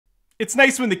It's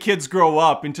nice when the kids grow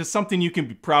up into something you can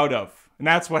be proud of. And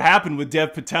that's what happened with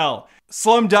Dev Patel.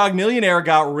 Slumdog Millionaire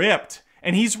got ripped,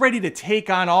 and he's ready to take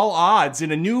on all odds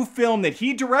in a new film that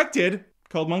he directed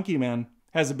called Monkey Man.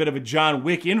 Has a bit of a John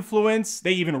Wick influence.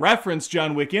 They even reference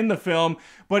John Wick in the film,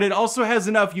 but it also has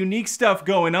enough unique stuff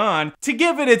going on to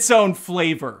give it its own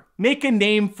flavor. Make a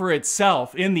name for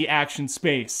itself in the action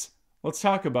space. Let's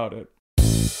talk about it.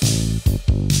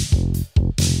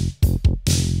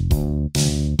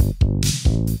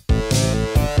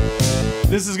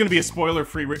 This is gonna be a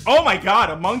spoiler-free oh my god,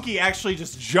 a monkey actually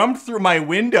just jumped through my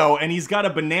window and he's got a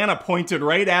banana pointed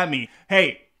right at me.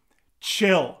 Hey,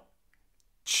 chill.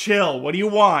 Chill, what do you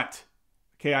want?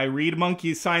 Okay, I read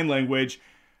monkey sign language,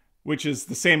 which is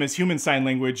the same as human sign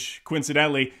language,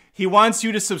 coincidentally. He wants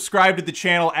you to subscribe to the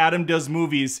channel Adam Does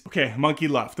Movies. Okay, monkey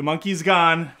left. The monkey's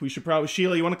gone. We should probably...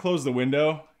 Sheila, you want to close the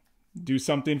window? Do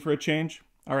something for a change?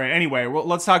 All right, anyway, well,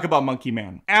 let's talk about Monkey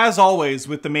Man. As always,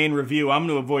 with the main review, I'm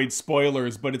going to avoid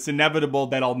spoilers, but it's inevitable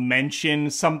that I'll mention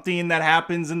something that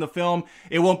happens in the film.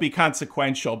 It won't be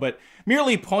consequential, but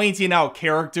merely pointing out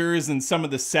characters and some of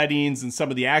the settings and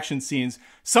some of the action scenes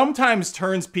sometimes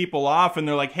turns people off, and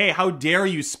they're like, hey, how dare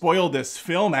you spoil this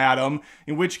film, Adam?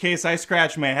 In which case, I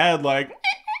scratch my head like...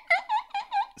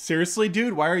 Seriously,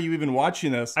 dude, why are you even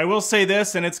watching this? I will say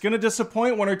this, and it's gonna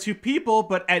disappoint one or two people,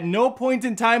 but at no point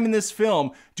in time in this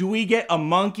film do we get a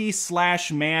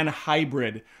monkey/man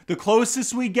hybrid. The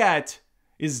closest we get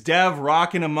is Dev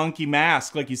rocking a monkey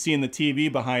mask like you see in the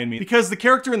TV behind me. Because the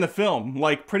character in the film,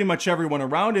 like pretty much everyone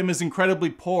around him, is incredibly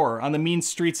poor on the mean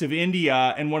streets of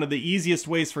India, and one of the easiest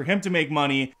ways for him to make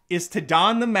money is to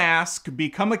don the mask,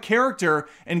 become a character,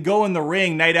 and go in the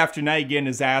ring night after night getting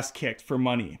his ass kicked for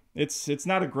money. It's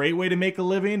not a great way to make a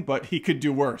living, but he could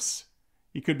do worse.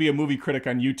 He could be a movie critic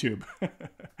on YouTube.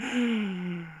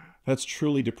 That's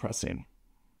truly depressing.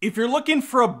 If you're looking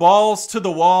for a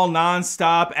balls-to-the-wall,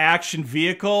 non-stop action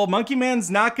vehicle, Monkey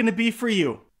Man's not going to be for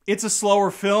you. It's a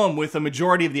slower film with a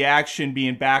majority of the action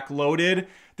being backloaded.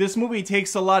 This movie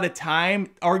takes a lot of time,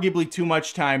 arguably too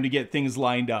much time, to get things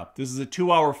lined up. This is a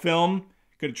 2-hour film.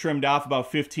 Could have trimmed off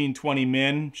about 15, 20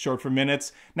 min, short for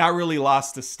minutes. Not really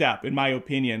lost a step, in my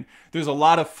opinion. There's a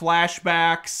lot of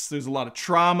flashbacks. There's a lot of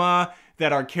trauma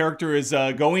that our character is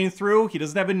going through. He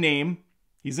doesn't have a name.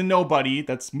 He's a nobody.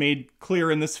 That's made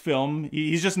clear in this film.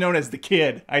 He's just known as the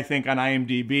Kid, I think, on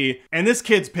IMDb. And this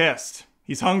kid's pissed.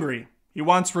 He's hungry. He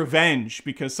wants revenge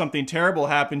because something terrible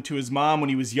happened to his mom when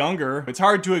he was younger. It's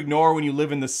hard to ignore when you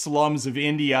live in the slums of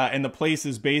India and the place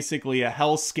is basically a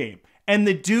hellscape. And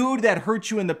the dude that hurt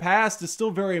you in the past is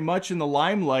still very much in the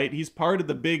limelight. He's part of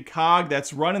the big cog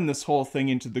that's running this whole thing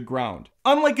into the ground.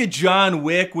 Unlike a John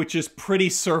Wick, which is pretty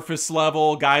surface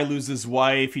level, guy loses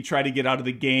wife, he tried to get out of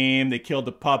the game, they killed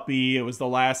the puppy, it was the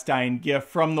last dying gift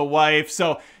from the wife,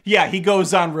 so yeah, he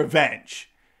goes on revenge.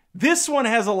 This one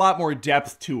has a lot more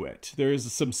depth to it.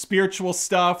 There's some spiritual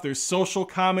stuff, there's social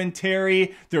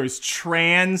commentary, there's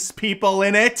trans people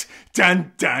in it.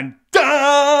 Dun dun dun!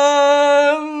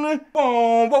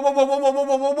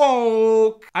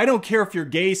 I don't care if you're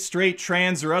gay, straight,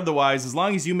 trans, or otherwise, as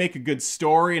long as you make a good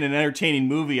story and an entertaining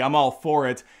movie, I'm all for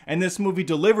it. And this movie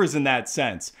delivers in that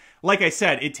sense. Like I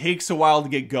said, it takes a while to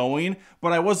get going,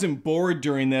 but I wasn't bored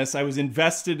during this. I was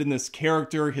invested in this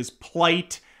character, his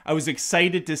plight. I was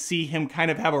excited to see him kind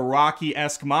of have a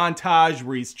Rocky-esque montage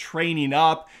where he's training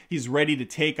up, he's ready to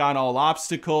take on all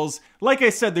obstacles. Like I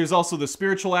said, there's also the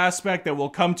spiritual aspect that will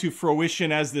come to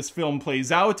fruition as this film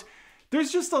plays out.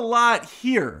 There's just a lot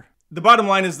here. The bottom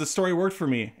line is the story worked for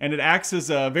me, and it acts as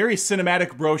a very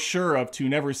cinematic brochure of To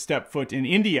Never Step Foot in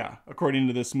India. According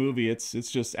to this movie, it's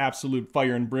just absolute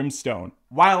fire and brimstone.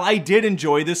 While I did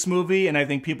enjoy this movie, and I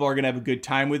think people are gonna have a good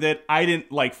time with it, I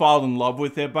didn't like fall in love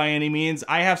with it by any means.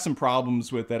 I have some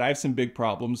problems with it. I have some big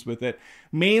problems with it,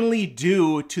 mainly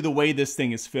due to the way this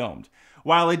thing is filmed.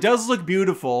 While it does look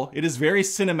beautiful, it is very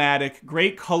cinematic,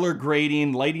 great color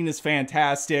grading, lighting is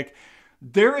fantastic.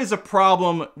 There is a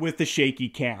problem with the shaky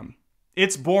cam.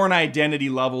 It's Bourne Identity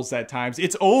levels at times.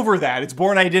 It's over that. It's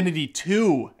Bourne Identity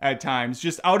 2 at times.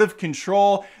 Just out of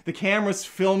control. The camera's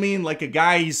filming like a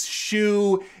guy's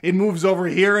shoe. It moves over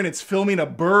here and it's filming a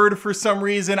bird for some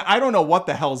reason. I don't know what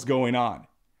the hell's going on.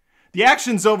 The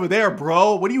action's over there,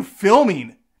 bro. What are you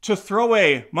filming? To throw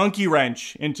a monkey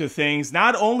wrench into things,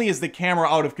 not only is the camera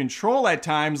out of control at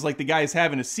times, like the guy's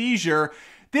having a seizure,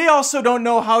 they also don't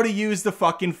know how to use the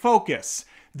fucking focus.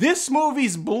 This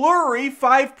movie's blurry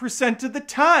 5% of the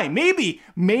time.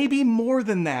 Maybe more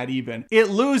than that even. It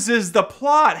loses the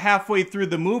plot halfway through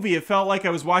the movie. It felt like I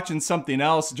was watching something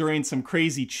else during some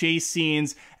crazy chase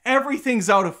scenes. Everything's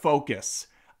out of focus.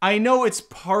 I know it's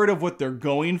part of what they're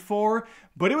going for,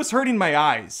 but it was hurting my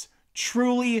eyes.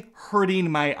 Truly hurting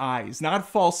my eyes. Not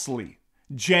falsely.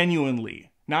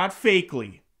 Genuinely. Not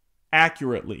fakely.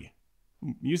 Accurately.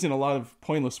 I'm using a lot of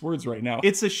pointless words right now.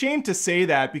 It's a shame to say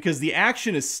that because the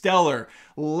action is stellar.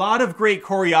 A lot of great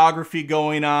choreography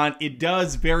going on. It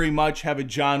does very much have a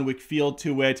John Wick feel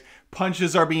to it.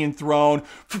 Punches are being thrown.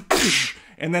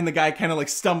 And then the guy kind of like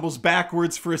stumbles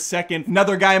backwards for a second.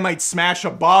 Another guy might smash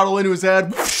a bottle into his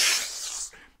head.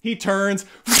 He turns.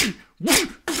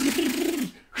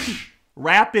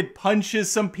 Rapid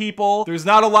punches some people. There's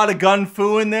not a lot of gun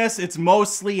fu in this. It's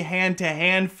mostly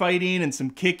hand-to-hand fighting and some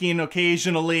kicking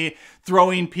occasionally,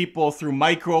 throwing people through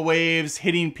microwaves,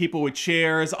 hitting people with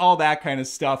chairs, all that kind of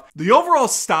stuff. The overall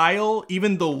style,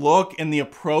 even the look and the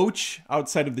approach,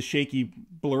 outside of the shaky,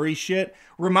 blurry shit,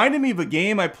 reminded me of a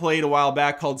game I played a while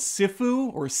back called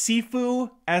Sifu, or Sifu,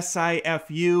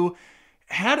 S-I-F-U.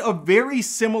 Had a very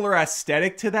similar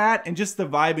aesthetic to that, and just the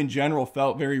vibe in general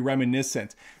felt very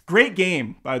reminiscent. Great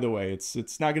game, by the way. It's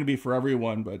not going to be for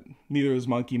everyone, but neither is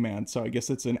Monkey Man, so I guess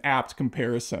it's an apt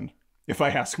comparison, if I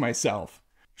ask myself.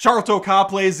 Charlton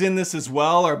Coplay's in this as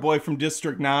well, our boy from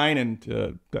District 9,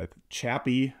 and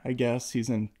Chappie, I guess. He's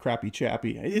in Crappy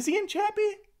Chappie. Is he in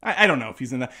Chappie? I don't know if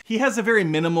he's in that. He has a very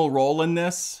minimal role in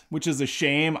this, which is a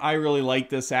shame. I really like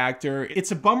this actor.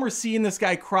 It's a bummer seeing this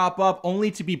guy crop up only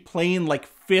to be playing like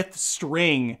 5th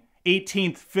string,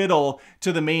 18th fiddle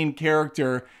to the main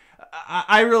character.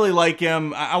 I really like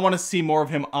him. I want to see more of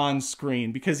him on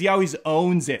screen because he always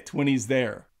owns it when he's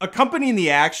there. Accompanying the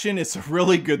action is a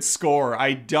really good score.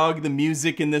 I dug the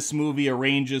music in this movie. It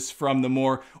ranges from the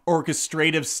more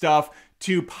orchestrative stuff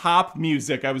to pop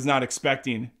music I was not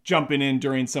expecting, jumping in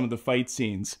during some of the fight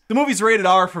scenes. The movie's rated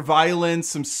R for violence,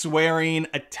 some swearing,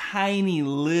 a tiny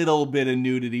little bit of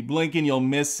nudity. Blink and you'll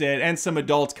miss it, and some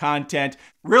adult content.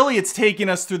 Really, it's taking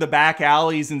us through the back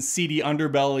alleys and seedy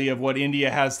underbelly of what India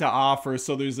has to offer.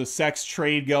 So there's a sex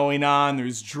trade going on,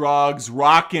 there's drugs,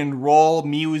 rock and roll,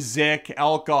 music,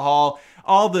 alcohol,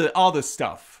 all the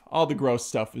stuff. All the gross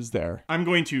stuff is there. I'm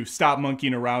going to stop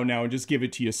monkeying around now and just give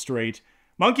it to you straight.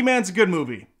 Monkey Man's a good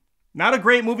movie. Not a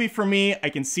great movie for me. I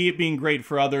can see it being great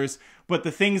for others, but the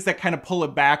things that kind of pull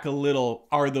it back a little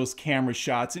are those camera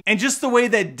shots. And just the way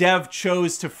that Dev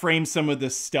chose to frame some of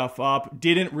this stuff up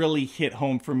didn't really hit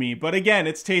home for me. But again,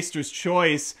 it's taster's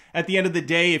choice. At the end of the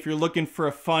day, if you're looking for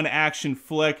a fun action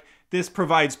flick, this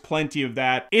provides plenty of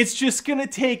that. It's just gonna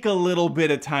take a little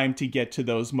bit of time to get to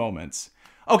those moments.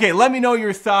 Okay, let me know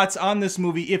your thoughts on this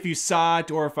movie if you saw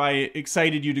it or if I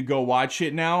excited you to go watch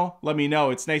it now. Let me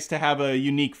know. It's nice to have a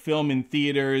unique film in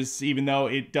theaters, even though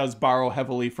it does borrow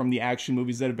heavily from the action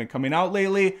movies that have been coming out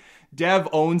lately. Dev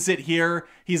owns it here.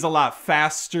 He's a lot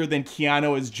faster than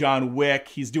Keanu as John Wick.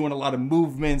 He's doing a lot of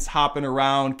movements, hopping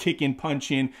around, kicking,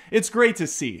 punching. It's great to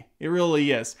see. It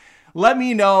really is. Let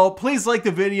me know. Please like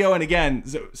the video. And again,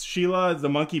 Sheila, is the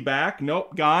monkey back?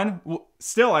 Nope, gone.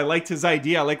 Still, I liked his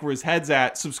idea. I like where his head's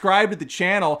at. Subscribe to the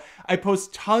channel. I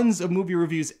post tons of movie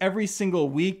reviews every single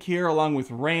week here, along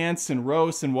with rants and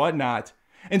roasts and whatnot.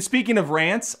 And speaking of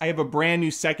rants, I have a brand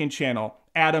new second channel,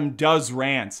 Adam Does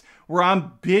Rants, where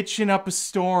I'm bitching up a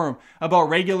storm about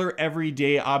regular,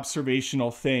 everyday observational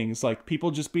things, like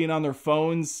people just being on their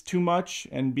phones too much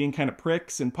and being kind of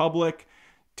pricks in public,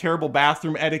 terrible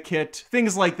bathroom etiquette,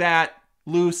 things like that.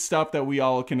 Loose stuff that we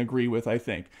all can agree with, I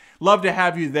think. Love to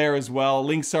have you there as well.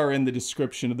 Links are in the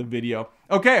description of the video.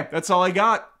 Okay, that's all I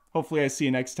got. Hopefully I see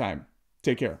you next time.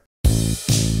 Take care.